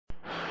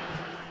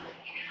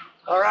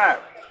Alright,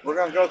 we're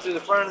going to go through the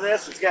front of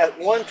this. It's got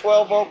one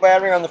 12-volt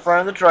battery on the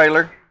front of the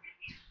trailer.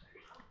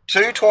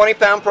 Two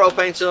 20-pound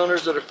propane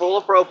cylinders that are full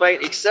of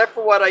propane, except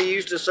for what I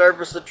use to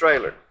service the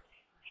trailer.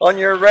 On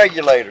your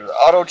regulator, the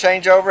auto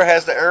changeover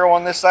has the arrow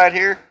on this side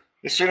here.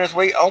 As soon as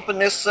we open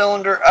this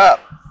cylinder up,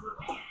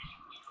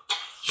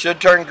 should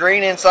turn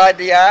green inside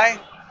the eye.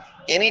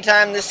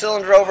 Anytime this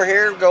cylinder over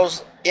here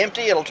goes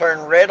empty, it'll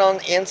turn red on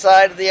the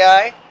inside of the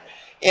eye,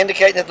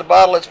 indicating that the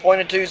bottle it's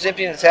pointed to is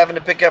empty and it's having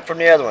to pick up from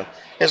the other one,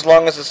 as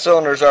long as the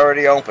cylinder is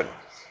already open.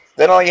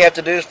 Then all you have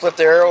to do is flip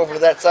the arrow over to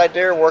that side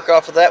there, work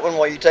off of that one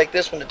while you take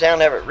this one to town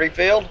and have it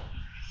refilled.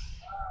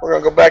 We're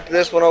going to go back to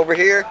this one over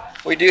here.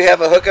 We do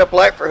have a hookup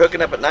light for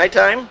hooking up at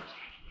nighttime.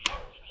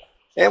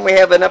 And we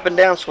have an up and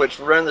down switch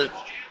for running the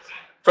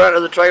front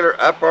of the trailer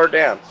up or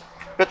down.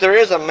 But there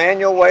is a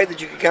manual way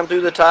that you can come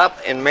through the top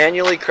and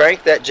manually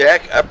crank that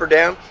jack up or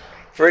down.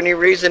 For any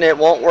reason it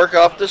won't work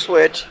off the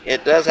switch,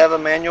 it does have a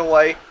manual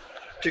way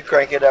to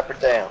crank it up or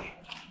down.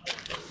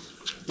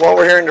 While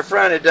we're here in the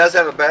front, it does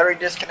have a battery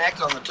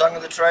disconnect on the tongue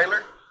of the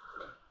trailer.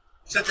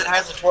 Since it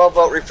has a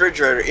 12-volt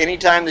refrigerator,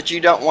 anytime that you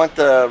don't want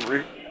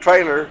the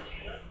trailer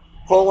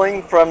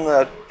pulling from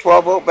the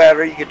 12-volt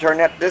battery, you can turn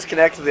that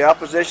disconnect to the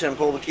opposition and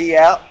pull the key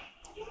out.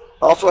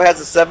 Also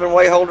has a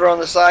 7-way holder on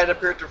the side up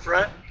here at the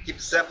front. Keep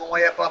the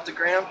 7-way up off the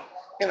ground.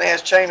 And it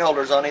has chain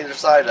holders on either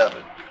side of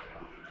it.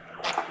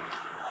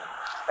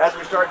 As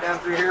we start down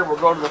through here, we'll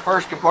go to the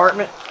first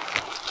compartment.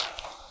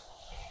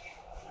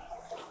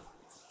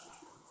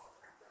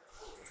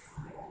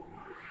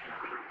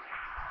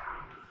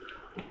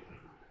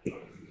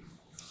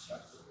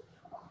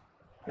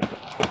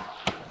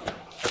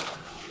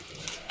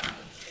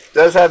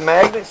 Does have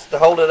magnets to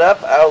hold it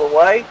up out of the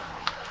way.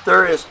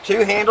 There is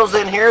two handles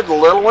in here. The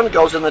little one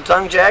goes in the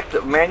tongue jack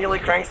that manually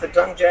cranks the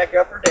tongue jack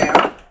up or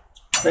down.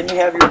 Then you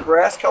have your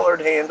brass colored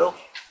handle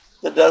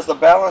that does the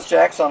balance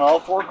jacks on all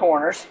four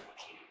corners.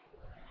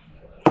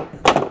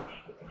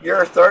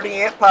 Your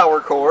 30-amp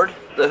power cord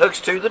that hooks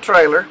to the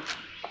trailer.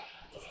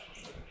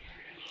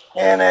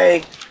 And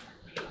a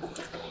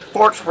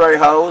porch spray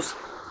hose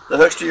that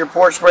hooks to your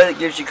porch spray that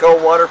gives you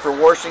cold water for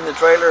washing the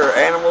trailer or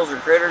animals or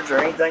critters or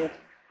anything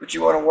that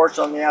you want to wash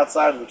on the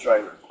outside of the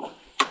trailer.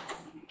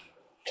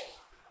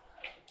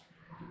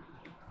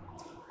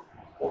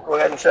 We'll go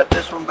ahead and shut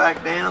this one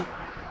back down.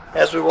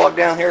 As we walk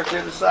down here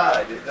to the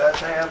side, it does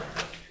have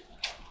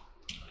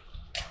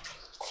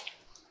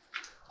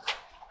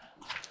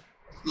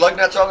lug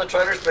nuts on the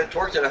trailer. It's been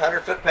torqued at 100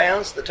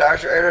 foot-pounds. The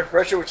tires are air to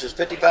pressure, which is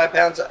 55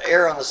 pounds of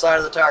air on the side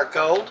of the tire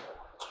cold.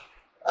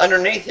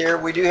 Underneath here,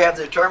 we do have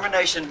the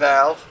termination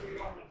valve.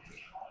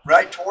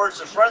 Right towards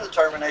the front of the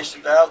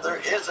termination valve, there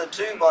is a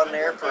tube on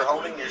there for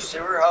holding your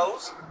sewer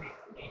hose.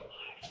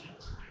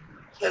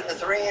 Then the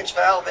 3-inch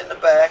valve in the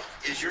back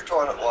is your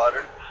toilet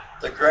water.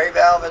 The gray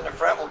valve in the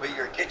front will be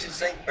your kitchen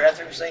sink,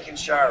 bathroom sink, and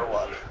shower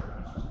water.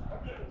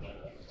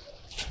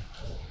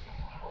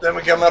 Then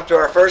we come up to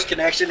our first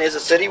connection is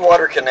a city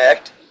water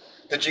connect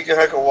that you can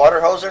hook a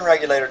water hose and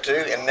regulator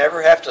to and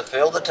never have to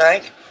fill the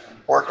tank.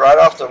 Work right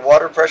off the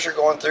water pressure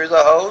going through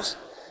the hose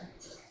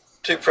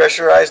to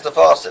pressurize the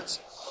faucets.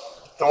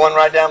 The one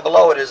right down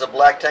below it is a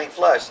black tank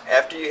flush.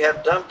 After you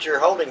have dumped your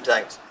holding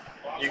tanks,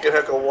 you can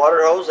hook a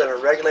water hose and a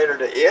regulator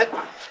to it,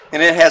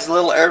 and it has a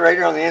little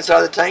aerator on the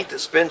inside of the tank that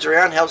spins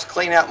around, helps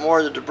clean out more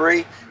of the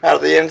debris out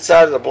of the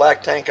inside of the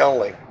black tank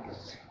only.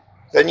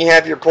 Then you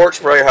have your porch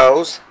spray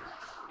hose.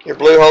 Your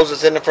blue hose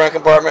is in the front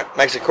compartment,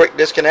 makes a quick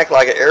disconnect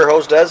like an air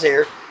hose does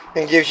here,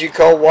 and gives you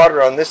cold water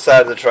on this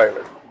side of the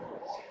trailer.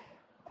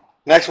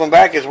 Next one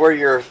back is where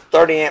your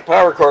 30-amp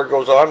power cord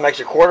goes on, makes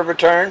a quarter of a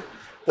turn.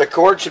 The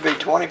cord should be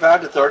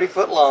 25 to 30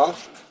 foot long.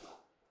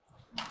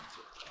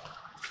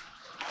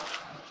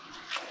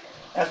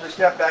 As we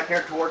step back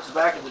here towards the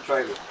back of the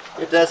trailer,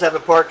 it does have a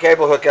park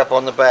cable hookup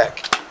on the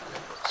back.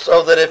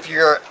 So that if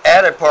you're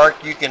at a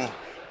park, you can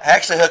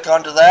actually hook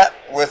onto that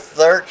with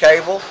their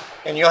cable,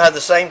 and you'll have the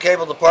same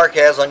cable the park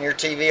has on your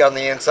TV on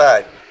the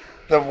inside.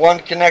 The one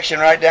connection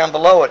right down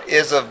below it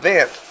is a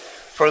vent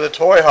for the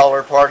toy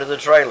hauler part of the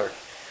trailer.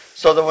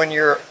 So that when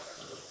you're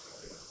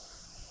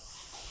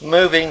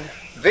moving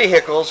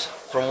vehicles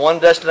from one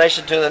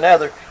destination to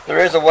another,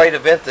 there is a way to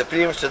vent the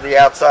fumes to the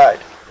outside.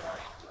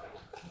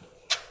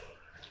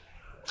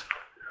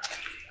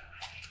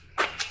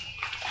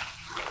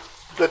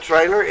 The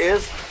trailer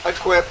is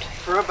equipped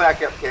for a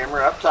backup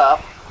camera up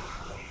top.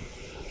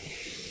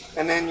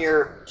 And then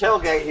your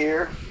tailgate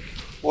here,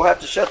 we'll have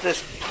to shut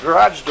this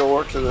garage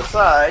door to the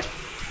side,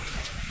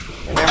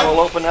 and then we'll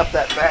open up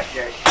that back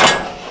gate.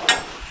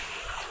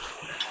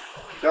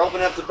 To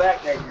open up the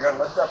back gate, you're going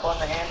to lift up on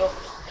the handle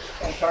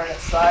and turn it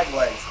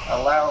sideways.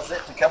 Allows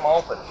it to come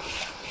open.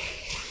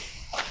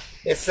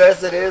 It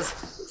says it is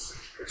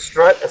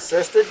strut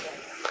assisted.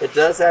 It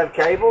does have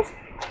cables,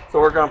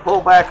 so we're going to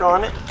pull back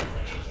on it.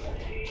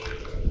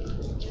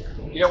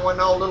 You don't want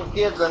no little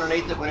kids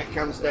underneath it when it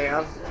comes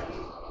down,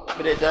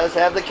 but it does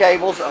have the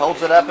cables that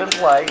holds it up in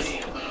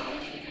place.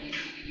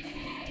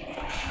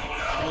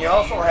 And you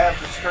also have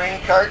the screen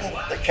curtain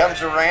that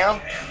comes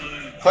around,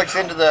 clicks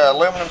into the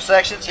aluminum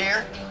sections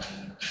here.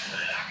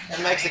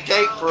 and makes a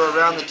gate for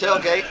around the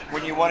tailgate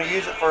when you want to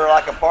use it for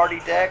like a party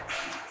deck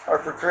or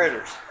for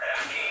critters.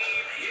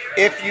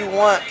 If you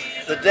want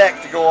the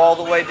deck to go all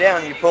the way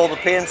down, you pull the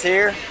pins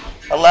here,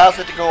 allows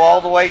it to go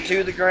all the way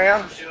to the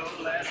ground.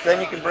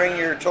 Then you can bring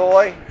your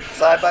toy,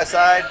 side by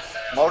side,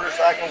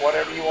 motorcycle,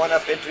 whatever you want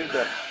up into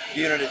the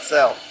unit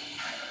itself.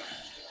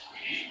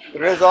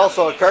 There is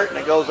also a curtain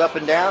that goes up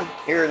and down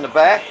here in the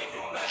back,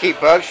 keep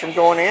bugs from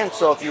going in.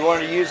 So if you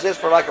wanted to use this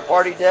for like a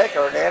party deck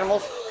or an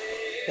animals,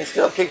 and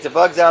still keep the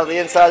bugs out of the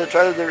inside of the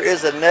trailer, there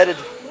is a netted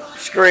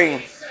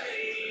screen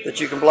that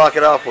you can block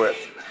it off with.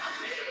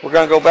 We're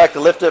going to go back to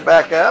lift it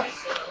back up.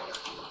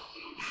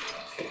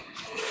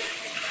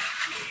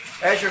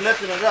 As you're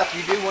lifting it up,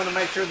 you do want to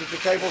make sure that the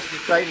cables can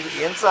stay to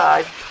the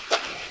inside.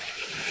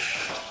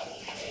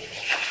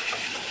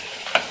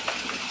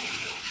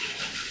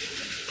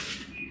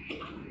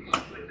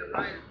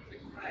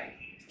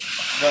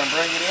 Going to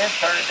bring it in,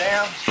 turn it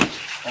down,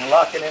 and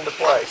lock it into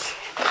place.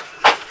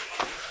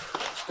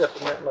 Step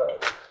in that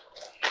mud.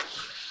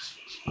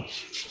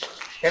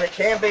 And it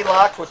can be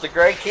locked with the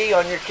gray key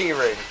on your key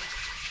ring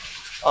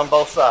on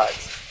both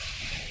sides.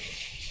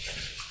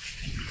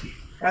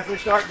 As we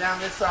start down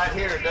this side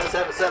here, it does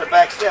have a set of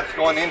back steps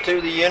going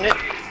into the unit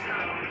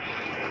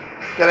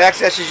that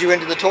accesses you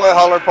into the toy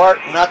hauler part,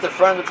 not the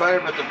front of the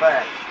trailer, but the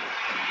back.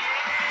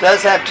 It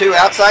does have two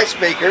outside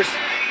speakers.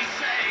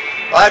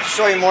 I'll have to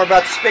show you more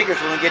about the speakers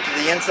when we get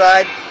to the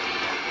inside.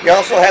 You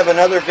also have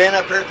another vent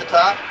up here at the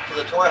top for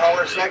the toy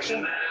hauler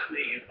section.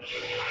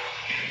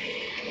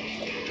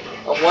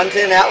 A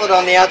 110 outlet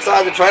on the outside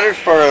of the trailer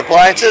for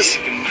appliances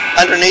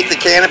underneath the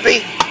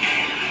canopy.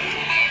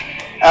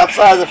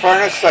 Outside of the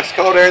furnace, sucks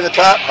cold air in the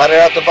top, hot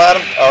air out the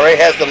bottom.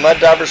 Already has the mud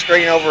dauber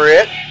screen over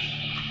it.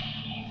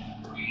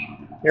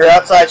 Your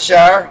outside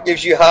shower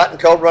gives you hot and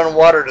cold running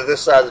water to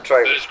this side of the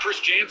trailer.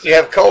 You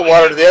have cold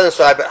water to the other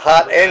side, but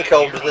hot and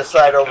cold to this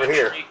side over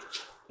here.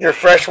 Your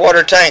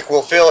freshwater tank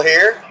will fill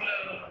here.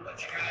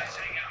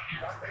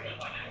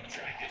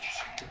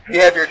 You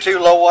have your two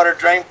low water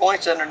drain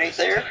points underneath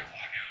here.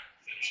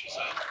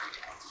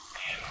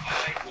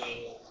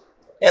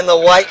 And the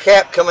white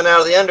cap coming out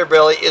of the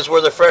underbelly is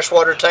where the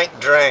freshwater tank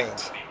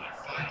drains.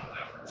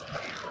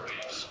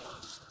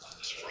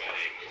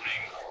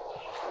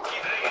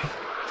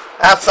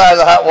 Outside of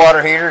the hot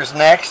water heater is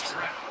next.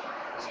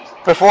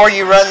 Before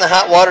you run the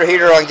hot water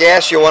heater on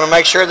gas, you'll want to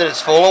make sure that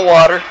it's full of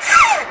water.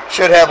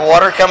 Should have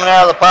water coming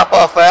out of the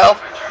pop-off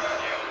valve.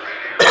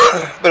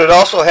 But it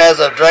also has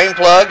a drain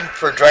plug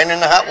for draining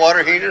the hot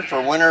water heater for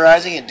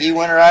winterizing and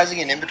dewinterizing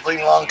and in between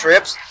long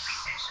trips.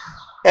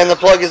 And the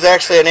plug is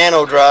actually an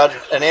anode rod.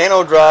 An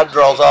anode rod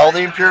draws all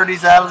the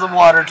impurities out of the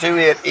water to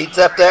it, eats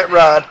up that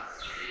rod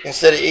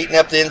instead of eating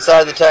up the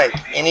inside of the tank.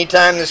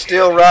 Anytime the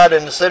steel rod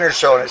in the center is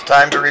showing, it's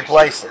time to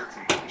replace it.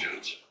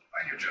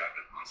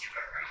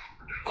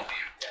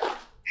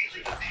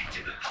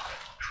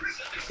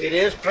 It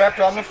is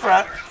prepped on the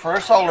front for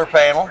a solar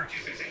panel.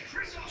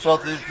 So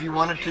if you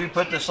wanted to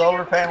put the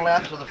solar panel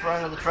out to the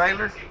front of the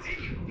trailer,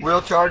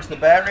 we'll charge the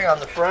battery on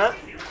the front.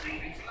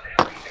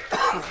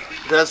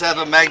 It does have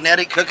a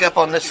magnetic hookup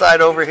on this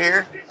side over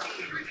here.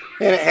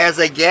 And it has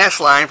a gas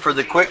line for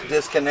the quick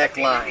disconnect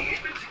line.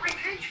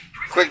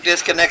 Quick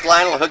disconnect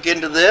line will hook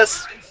into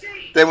this.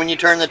 Then when you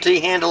turn the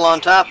T-handle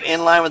on top,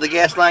 in line with the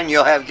gas line,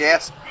 you'll have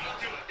gas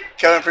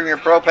coming from your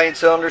propane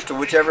cylinders to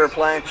whichever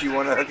appliance you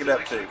want to hook it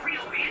up to.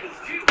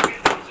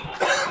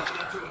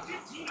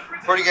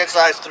 Pretty good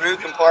sized through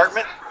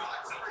compartment.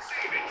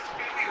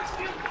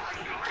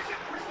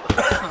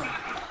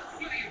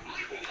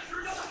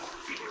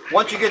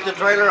 Once you get the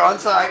trailer on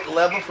site,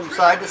 level from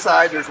side to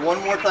side, there's one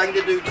more thing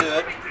to do to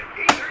it,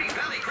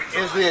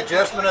 is the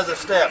adjustment of the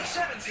steps.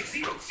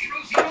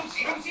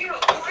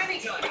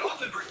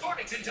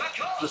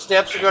 The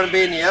steps are going to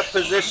be in the up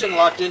position,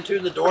 locked into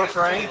the door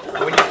frame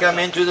when you come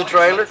into the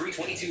trailer.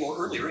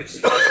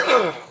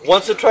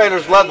 Once the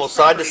trailer's level,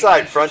 side to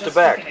side, front to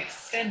back,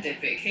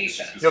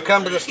 you'll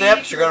come to the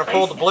steps, you're going to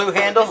pull the blue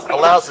handle,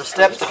 allows the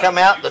steps to come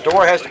out, the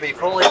door has to be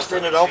fully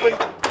extended open.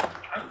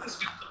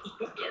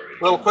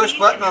 Little push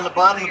button on the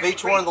bottom of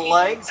each one of the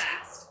legs.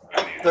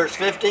 There's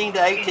 15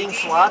 to 18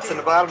 slots in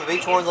the bottom of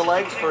each one of the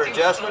legs for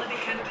adjustment.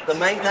 The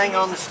main thing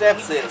on the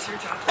steps is,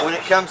 when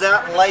it comes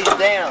out and lays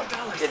down,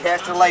 it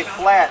has to lay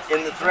flat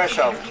in the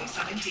threshold.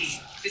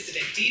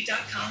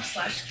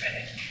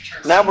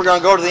 Now we're going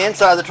to go to the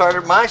inside of the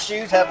trailer. My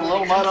shoes have a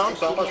little mud on them,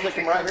 so I'm going to stick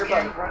them right here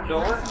by the front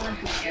door. Someone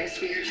who cares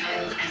for your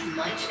child as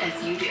much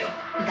as you do.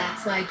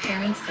 That's why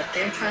parents put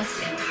their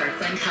trust in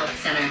Parkland Health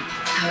Center.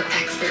 Our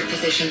expert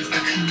physicians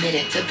are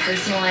committed to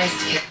personalized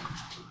care.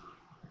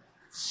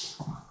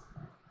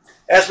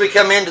 As we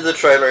come into the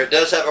trailer, it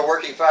does have a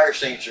working fire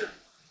extinguisher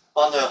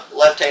on the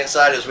left-hand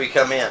side as we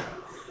come in.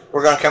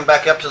 We're going to come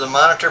back up to the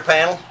monitor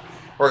panel.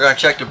 We're going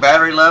to check the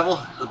battery level.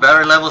 The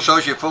battery level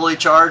shows you fully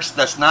charged.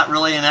 That's not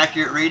really an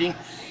accurate reading.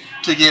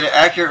 To get an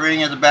accurate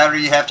reading of the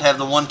battery, you have to have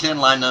the 110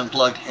 line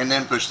unplugged and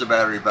then push the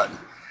battery button.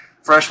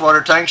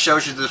 Freshwater tank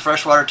shows you the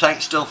freshwater tank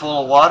is still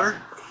full of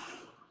water.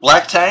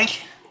 Black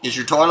tank is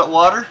your toilet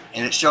water,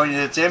 and it's showing you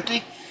that it's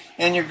empty.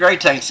 And your gray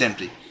tank's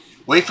empty.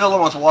 We fill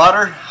them with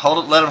water,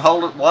 let them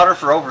hold water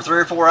for over 3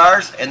 or 4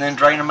 hours, and then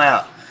drain them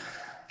out.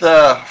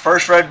 The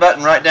first red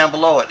button right down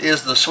below it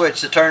is the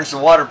switch that turns the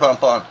water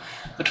pump on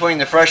between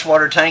the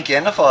freshwater tank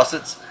and the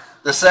faucets.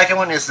 The second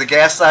one is the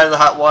gas side of the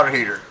hot water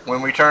heater.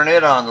 When we turn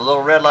it on, the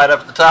little red light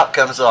up at the top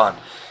comes on.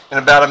 In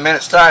about a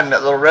minute's time,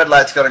 that little red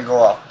light's going to go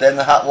off. Then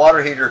the hot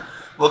water heater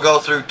will go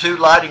through 2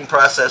 lighting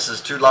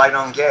processes to light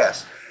on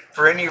gas.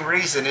 For any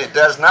reason it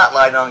does not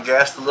light on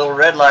gas, the little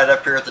red light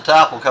up here at the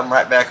top will come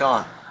right back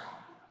on.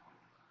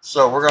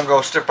 So we're going to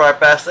go strip right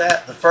past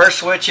that. The first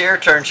switch here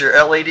turns your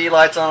LED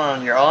lights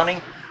on your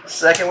awning. The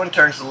second one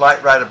turns the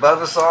light right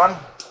above us on.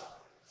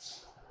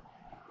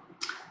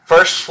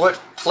 First flip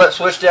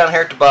switch down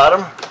here at the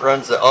bottom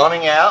runs the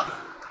awning out.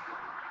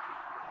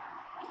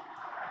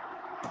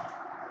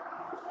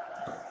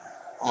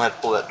 I'm going to have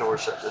to pull that door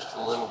shut just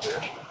a little bit.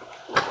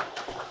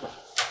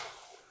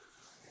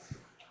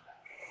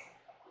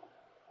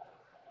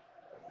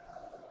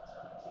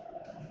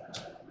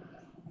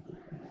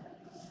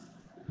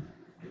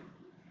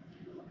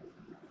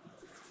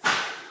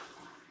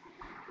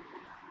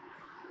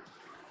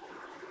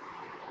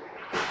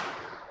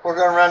 We're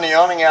going to run the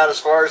awning out as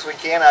far as we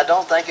can. I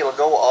don't think it'll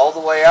go all the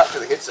way out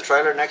till it hits the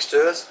trailer next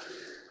to us.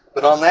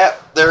 But on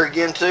that, there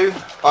again too,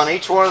 on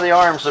each one of the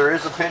arms there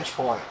is a pinch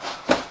point.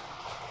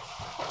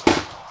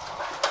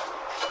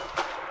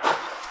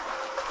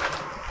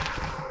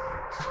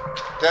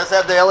 It does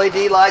have the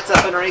LED lights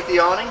up underneath the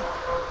awning.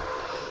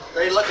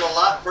 They look a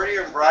lot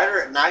prettier and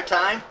brighter at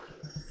nighttime.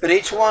 But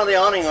each one of the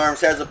awning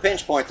arms has a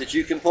pinch point that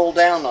you can pull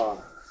down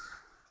on.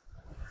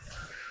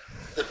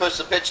 That puts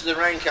the pitch of the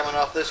rain coming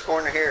off this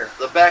corner here.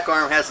 The back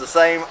arm has the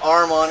same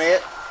arm on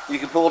it. You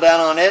can pull down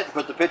on it and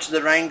put the pitch of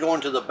the rain going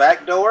to the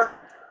back door.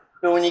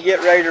 But when you get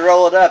ready to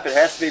roll it up, it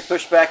has to be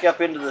pushed back up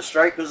into the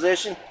straight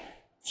position.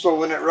 So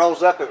when it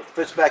rolls up, it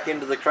fits back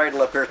into the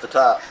cradle up here at the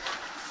top.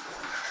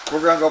 We're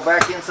going to go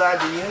back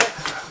inside the unit.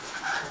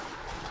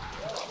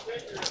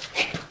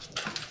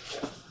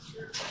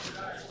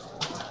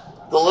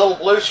 The little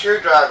blue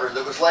screwdriver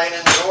that was laying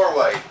in the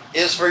doorway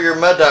is for your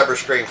mud dauber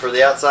screen for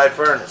the outside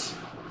furnace,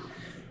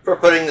 for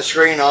putting the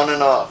screen on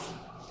and off.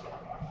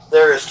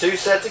 There is 2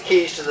 sets of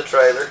keys to the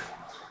trailer.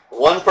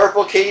 One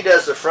purple key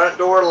does the front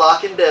door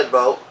lock and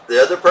deadbolt.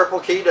 The other purple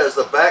key does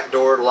the back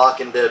door lock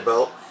and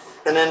deadbolt.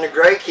 And then the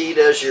gray key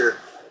does your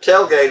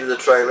tailgate of the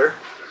trailer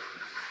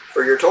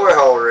for your toy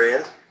hauler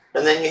end.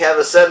 And then you have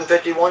a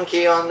 751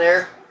 key on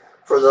there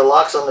for the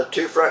locks on the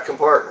 2 front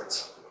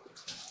compartments.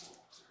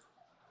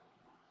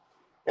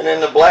 And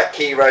then the black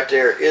key right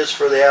there is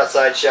for the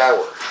outside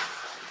shower.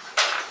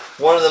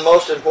 One of the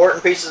most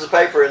important pieces of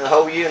paper in the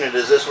whole unit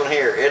is this one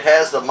here. It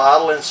has the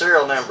model and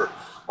serial number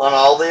on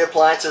all the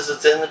appliances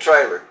that's in the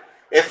trailer.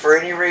 If for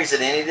any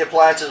reason any of the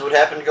appliances would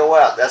happen to go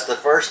out, that's the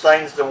first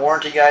thing that the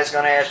warranty guy is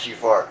going to ask you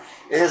for.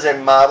 It is a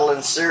model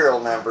and serial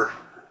number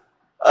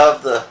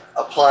of the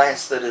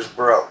appliance that is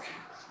broke.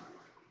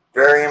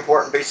 Very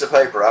important piece of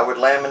paper. I would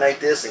laminate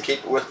this and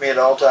keep it with me at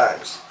all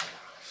times.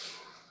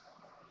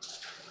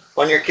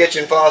 On your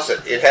kitchen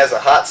faucet, it has a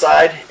hot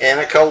side and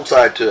a cold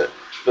side to it.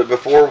 But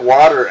before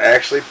water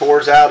actually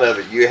pours out of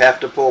it, you have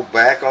to pull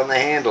back on the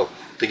handle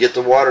to get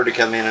the water to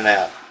come in and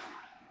out.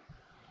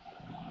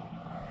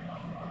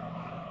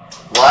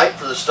 Light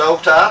for the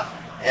stovetop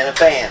and a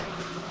fan.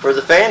 For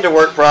the fan to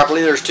work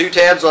properly, there's 2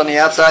 tabs on the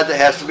outside that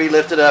has to be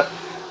lifted up.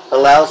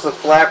 Allows the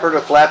flapper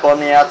to flap on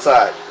the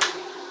outside.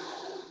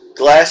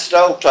 Glass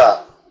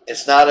stovetop.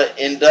 It's not an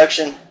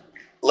induction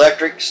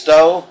electric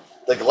stove.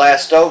 The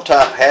glass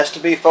stovetop has to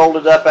be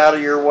folded up out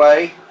of your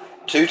way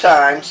 2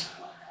 times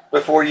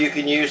before you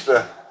can use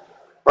the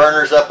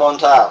burners up on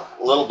top.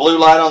 A little blue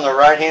light on the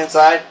right hand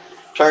side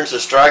turns the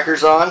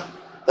strikers on.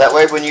 That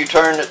way when you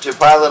turn it to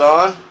pilot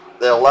on,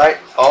 they'll light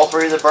all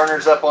 3 of the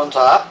burners up on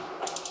top.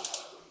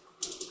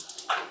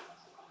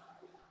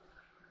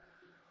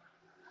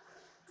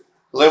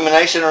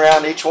 Illumination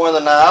around each one of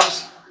the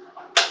knobs.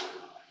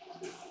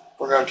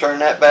 We're going to turn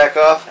that back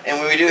off.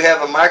 And we do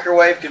have a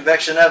microwave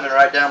convection oven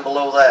right down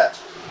below that.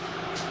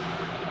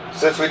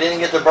 Since we didn't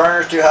get the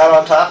burners too hot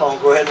on top, I'm going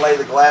to go ahead and lay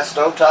the glass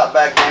stovetop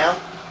back down.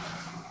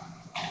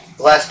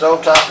 Glass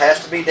stovetop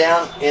has to be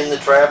down in the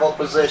travel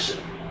position.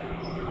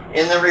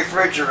 In the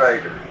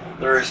refrigerator,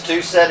 there is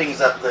 2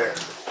 settings up there.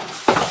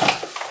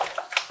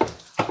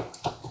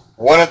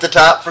 One at the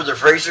top for the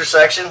freezer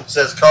section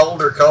says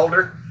cold or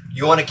colder.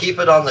 You want to keep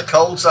it on the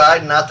cold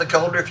side, not the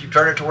colder. If you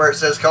turn it to where it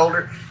says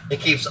colder, it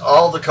keeps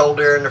all the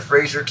cold air in the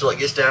freezer till it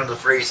gets down to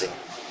freezing.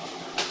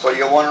 So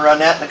you'll want to run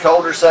that in the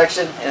colder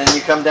section, and then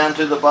you come down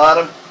to the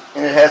bottom,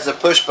 and it has a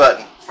push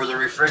button for the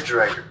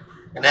refrigerator.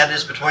 And that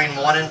is between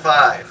 1 and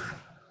 5.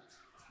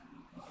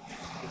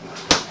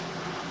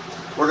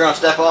 We're going to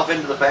step off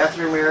into the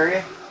bathroom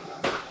area.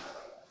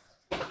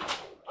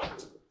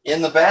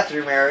 In the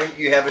bathroom area,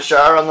 you have a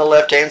shower on the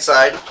left-hand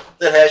side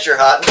that has your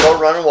hot and cold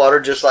running water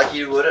just like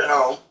you would at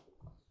home.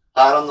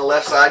 Hot on the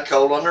left side,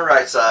 cold on the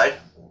right side.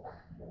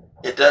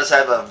 It does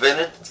have a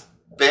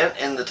vent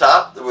in the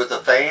top with a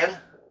fan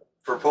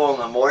for pulling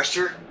the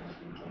moisture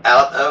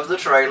out of the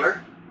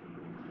trailer.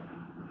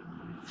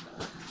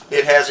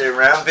 It has a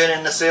round vent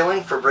in the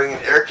ceiling for bringing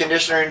air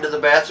conditioner into the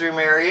bathroom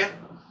area.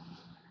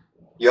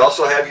 You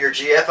also have your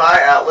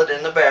GFI outlet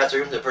in the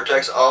bathroom that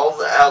protects all of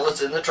the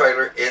outlets in the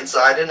trailer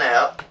inside and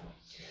out.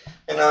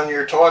 And on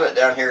your toilet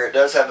down here, it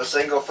does have a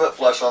single foot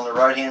flush on the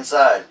right hand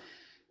side.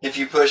 If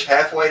you push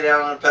halfway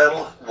down on the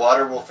pedal,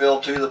 water will fill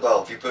to the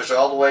bowl. If you push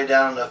all the way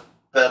down on the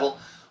pedal,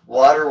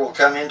 water will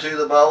come into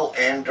the bowl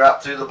and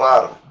drop through the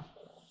bottom.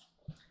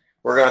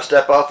 We're going to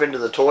step off into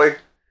the toy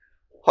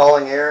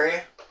hauling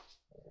area.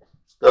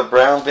 The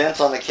brown vents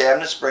on the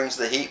cabinets brings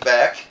the heat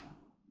back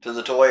to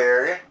the toy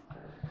area.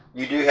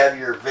 You do have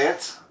your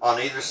vents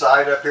on either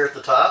side up here at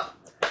the top,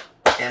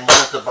 and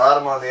one at the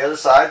bottom on the other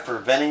side for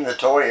venting the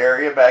toy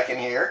area back in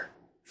here.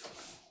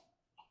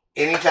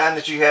 Anytime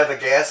that you have a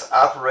gas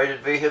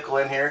operated vehicle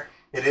in here,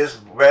 it is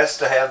best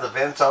to have the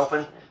vents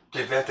open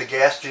to vent the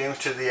gas fumes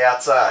to the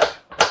outside.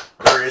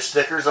 There is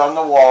stickers on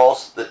the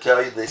walls that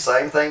tell you the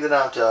same thing that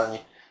I'm telling you,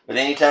 but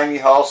anytime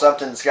you haul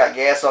something that's got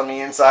gas on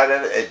the inside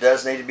of it, it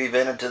does need to be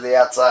vented to the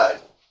outside.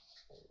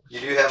 You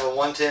do have a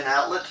 110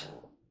 outlet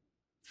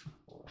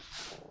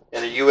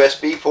and a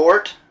USB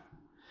port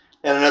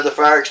and another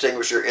fire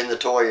extinguisher in the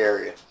toy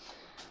area.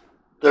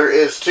 There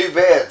is 2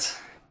 beds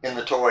in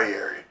the toy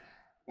area.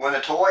 When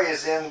a toy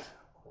is in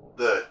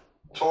the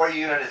toy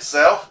unit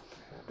itself,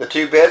 the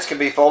 2 beds can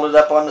be folded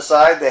up on the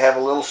side. They have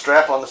a little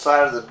strap on the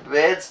side of the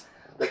beds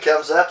that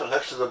comes up and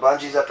hooks to the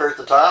bungees up here at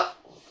the top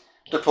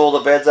to pull the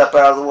beds up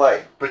out of the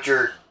way. But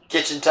your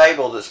kitchen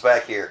table that's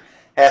back here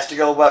has to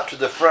go up to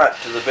the front,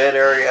 to the bed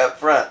area up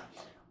front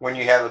when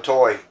you have a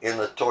toy in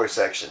the toy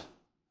section.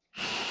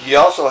 You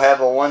also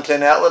have a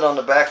 110 outlet on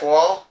the back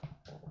wall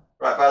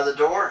right by the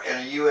door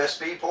and a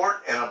USB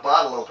port and a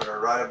bottle opener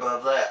right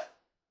above that.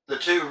 The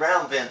 2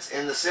 round vents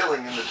in the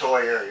ceiling in the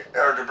toy area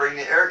are to bring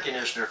the air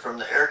conditioner from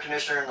the air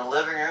conditioner in the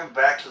living room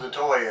back to the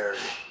toy area.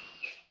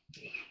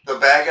 The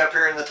bag up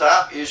here in the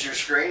top is your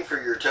screen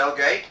for your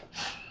tailgate.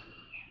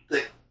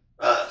 The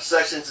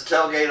sections the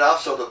tailgate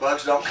off so the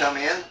bugs don't come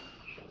in.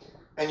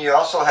 And you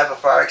also have a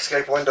fire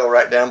escape window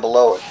right down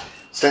below it.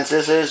 Since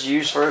this is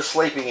used for a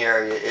sleeping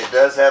area, it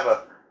does have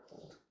a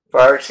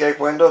fire escape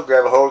window.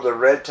 Grab a hold of the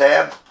red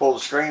tab, pull the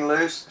screen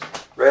loose.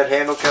 Red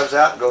handle comes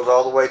out and goes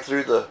all the way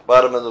through the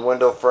bottom of the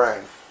window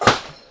frame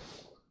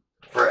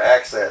for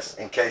access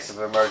in case of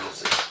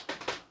emergency.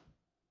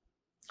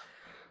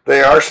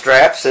 There are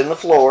straps in the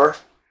floor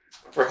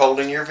for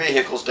holding your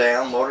vehicles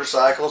down,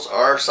 motorcycles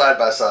or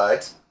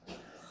side-by-sides.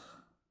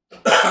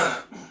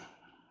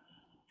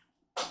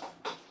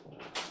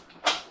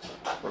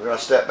 We're going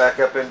to step back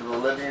up into the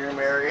living room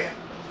area.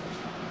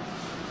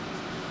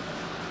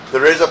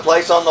 There is a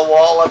place on the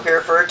wall up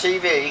here for a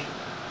TV.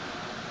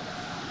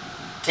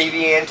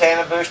 TV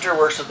antenna booster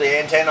works with the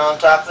antenna on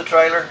top of the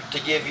trailer to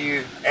give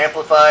you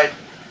amplified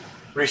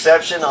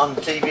reception on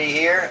the TV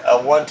here. A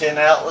 110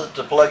 outlet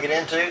to plug it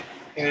into.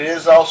 And it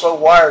is also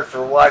wired for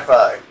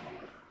Wi-Fi.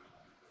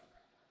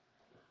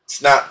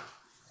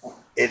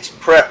 It's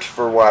prepped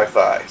for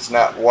Wi-Fi. It's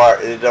not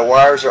wired. The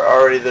wires are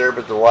already there,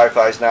 but the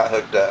Wi-Fi is not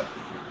hooked up.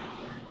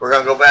 We're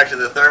going to go back to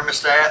the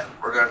thermostat.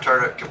 We're going to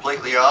turn it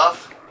completely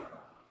off.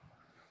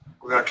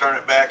 We're going to turn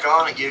it back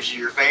on. It gives you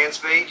your fan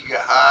speed. You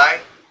got high,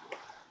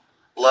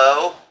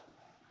 low,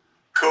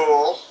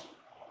 cool,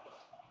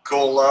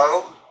 cool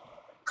low,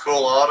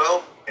 cool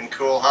auto, and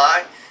cool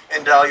high.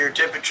 And dial your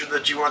temperature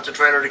that you want the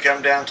trailer to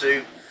come down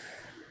to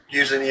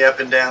using the up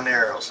and down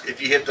arrows.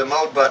 If you hit the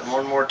mode button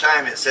one more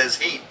time, it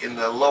says heat in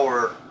the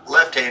lower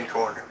left hand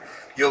corner.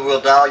 You will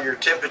dial your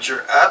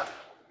temperature up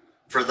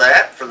for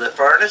that, for the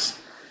furnace.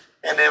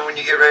 And then when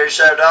you get ready to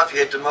shut it off, you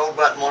hit the mode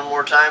button one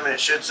more time and it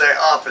should say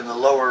off in the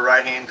lower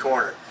right hand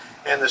corner.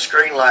 And the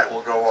screen light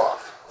will go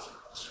off.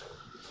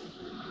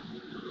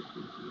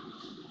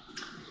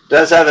 It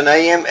does have an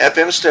AM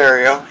FM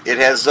stereo. It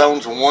has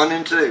zones 1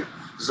 and 2.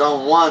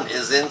 Zone 1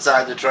 is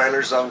inside the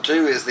trailer. Zone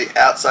 2 is the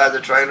outside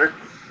the trailer.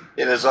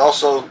 It is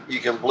also, you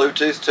can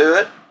Bluetooth to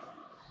it.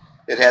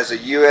 It has a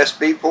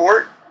USB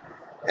port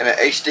and an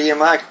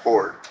HDMI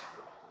port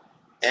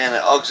and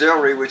an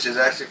auxiliary, which is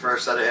actually for a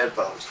set of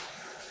headphones.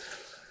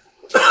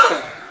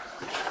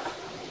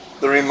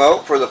 The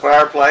remote for the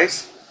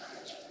fireplace,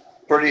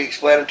 pretty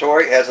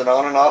explanatory. It has an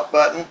on and off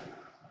button.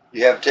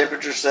 You have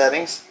temperature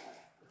settings,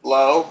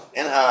 low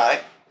and high.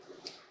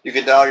 You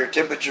can dial your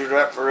temperature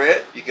up for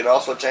it. You can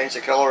also change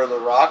the color of the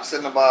rocks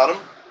in the bottom.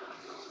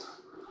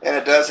 And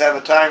it does have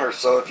a timer,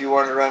 so if you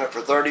want to run it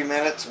for 30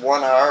 minutes,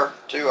 1 hour,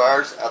 2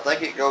 hours, I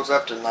think it goes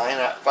up to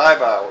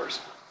 5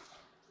 hours.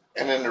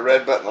 And then the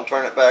red button will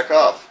turn it back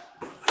off.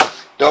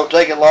 Don't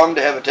take it long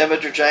to have a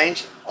temperature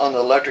change on the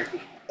electric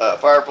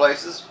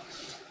fireplaces.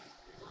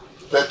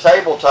 The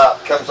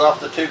tabletop comes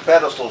off the 2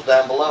 pedestals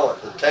down below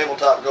it. The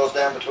tabletop goes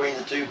down between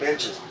the 2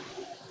 benches.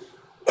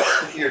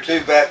 Your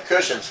 2 back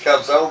cushions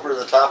comes over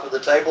the top of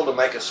the table to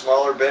make a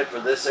smaller bed for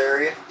this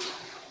area.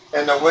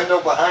 And the window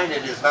behind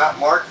it is not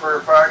marked for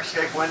a fire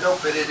escape window,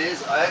 but it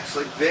is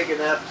actually big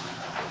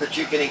enough that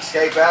you can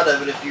escape out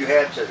of it if you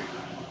had to.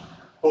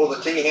 Pull the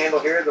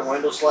T-handle here, the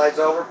window slides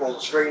over, pull the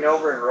screen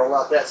over and roll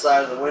out that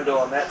side of the window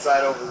on that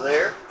side over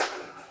there.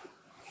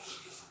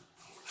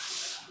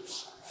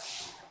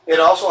 It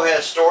also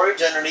has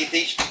storage underneath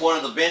each one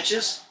of the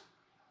benches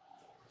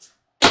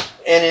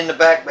and in the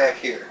back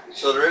here.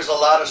 So there is a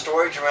lot of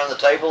storage around the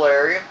table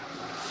area.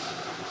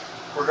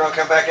 We're going to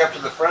come back up to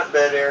the front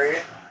bed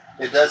area.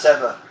 It does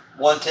have a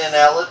 110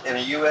 outlet and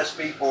a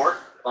USB port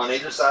on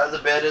either side of the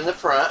bed in the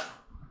front.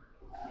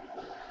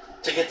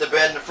 To get the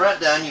bed in the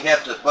front down, you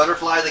have to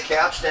butterfly the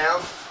couch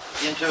down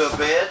into a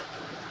bed.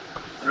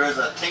 There is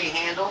a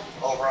T-handle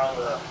over on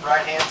the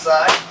right-hand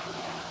side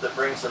that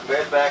brings the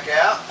bed back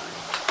out.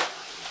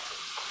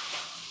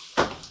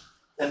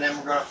 And then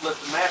we're going to flip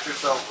the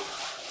mattress over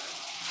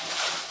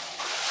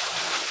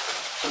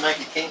to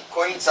make a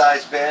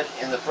queen-size bed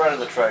in the front of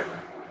the trailer.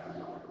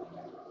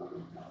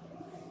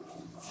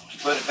 To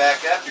put it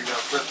back up, you're going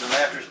to flip the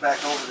mattress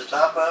back over the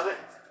top of it.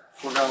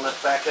 We're going to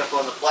lift back up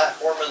on the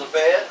platform of the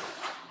bed.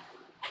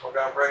 We're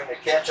going to bring the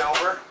catch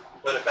over,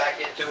 put it back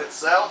into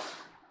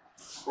itself.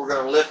 We're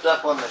going to lift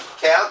up on the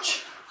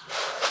couch.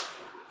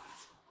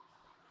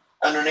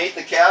 Underneath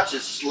the couch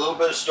is just a little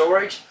bit of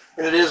storage,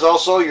 and it is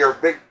also your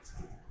big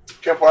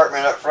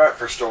compartment up front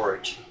for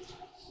storage.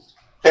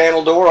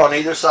 Panel door on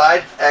either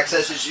side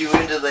accesses you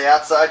into the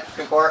outside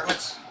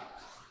compartments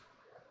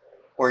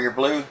where your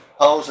blue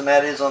hose and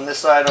that is on this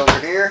side over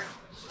here.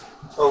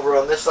 Over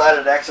on this side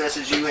it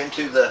accesses you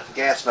into the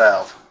gas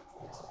valve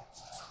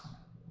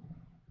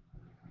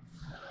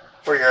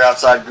for your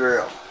outside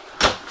grill.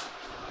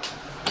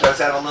 It does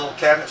have a little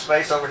cabinet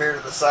space over here to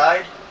the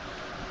side.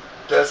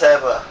 It does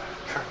have a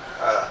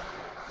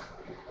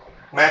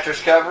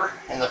mattress cover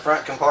in the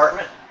front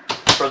compartment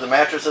for the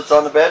mattress that's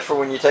on the bed for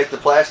when you take the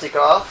plastic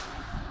off.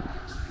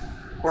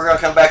 We're going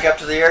to come back up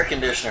to the air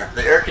conditioner.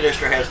 The air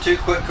conditioner has two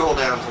quick cool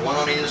downs, one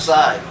on either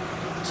side,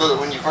 so that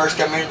when you first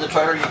come into the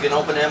trailer you can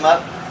open them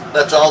up.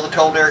 That's all the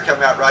cold air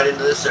coming out right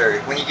into this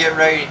area. When you get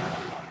ready,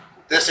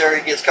 this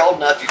area gets cold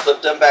enough, you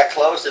flip them back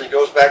closed and it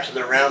goes back to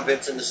the round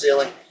vents in the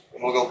ceiling,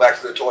 and we'll go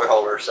back to the toy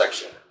holder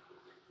section.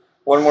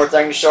 One more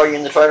thing to show you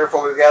in the trailer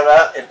before we got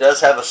out. It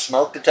does have a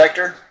smoke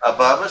detector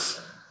above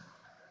us,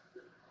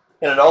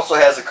 and it also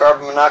has a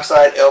carbon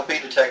monoxide LP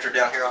detector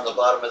down here on the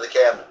bottom of the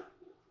cabinet.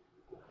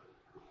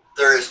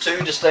 There is two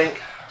distinct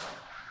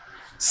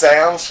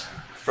sounds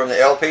from the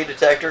LP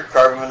detector,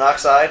 carbon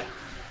monoxide.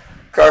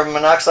 Carbon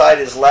monoxide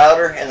is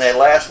louder and they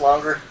last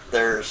longer.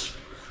 There's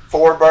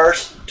 4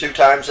 bursts 2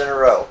 times in a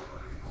row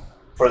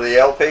for the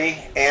LP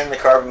and the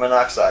carbon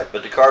monoxide,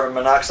 but the carbon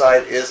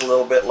monoxide is a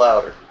little bit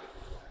louder.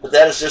 But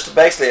that is just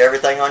basically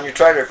everything on your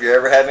trailer. If you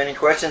ever have any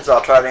questions,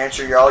 I'll try to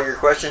answer all your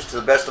questions to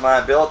the best of my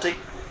ability,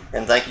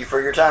 and thank you for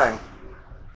your time.